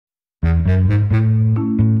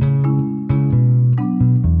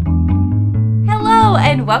Hello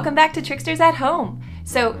and welcome back to Tricksters at Home.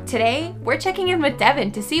 So today we're checking in with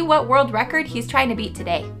Devon to see what world record he's trying to beat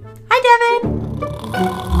today. Hi Devon!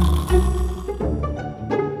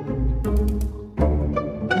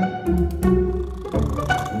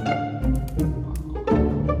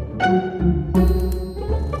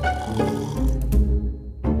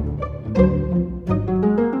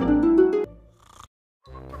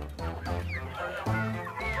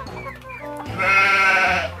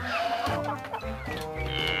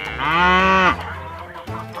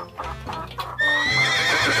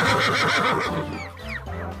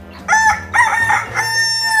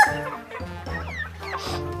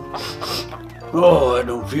 Oh, I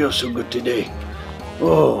don't feel so good today.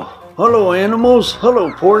 Oh, hello animals.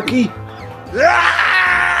 Hello, Porky.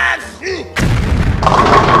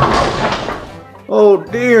 Oh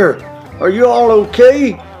dear, are you all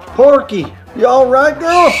okay? Porky, you all right,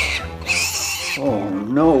 girl? Oh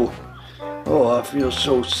no. Oh, I feel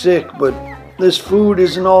so sick, but this food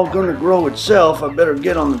isn't all gonna grow itself. I better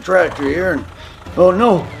get on the tractor here and... Oh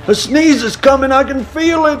no, a sneeze is coming. I can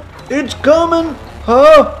feel it. It's coming.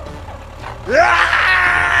 Huh?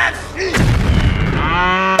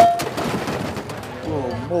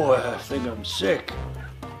 Oh boy, I think I'm sick.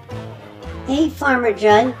 Hey, Farmer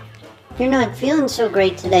Judd. You're not feeling so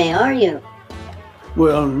great today, are you?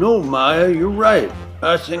 Well, no, Maya, you're right.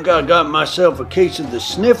 I think I got myself a case of the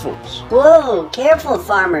sniffles. Whoa, careful,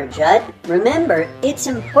 Farmer Judd. Remember, it's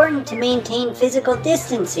important to maintain physical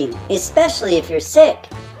distancing, especially if you're sick.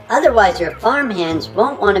 Otherwise, your farmhands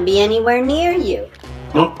won't want to be anywhere near you.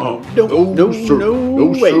 No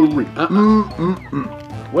way.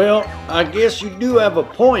 Well, I guess you do have a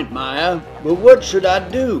point, Maya, but what should I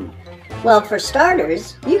do? Well, for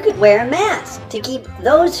starters, you could wear a mask to keep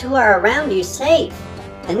those who are around you safe.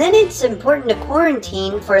 And then it's important to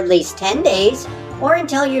quarantine for at least 10 days or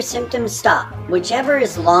until your symptoms stop, whichever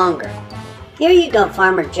is longer. Here you go,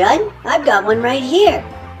 Farmer Judd. I've got one right here.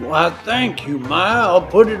 Why, thank you, Maya. I'll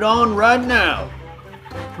put it on right now.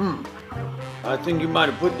 I think you might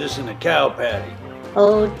have put this in a cow patty.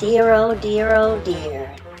 Oh dear, oh dear, oh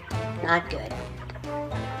dear. Not good.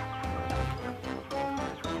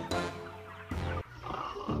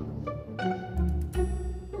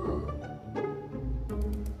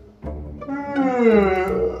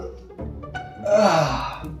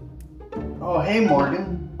 Oh, hey,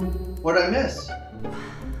 Morgan. What'd I miss?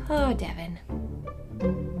 Oh, Devon.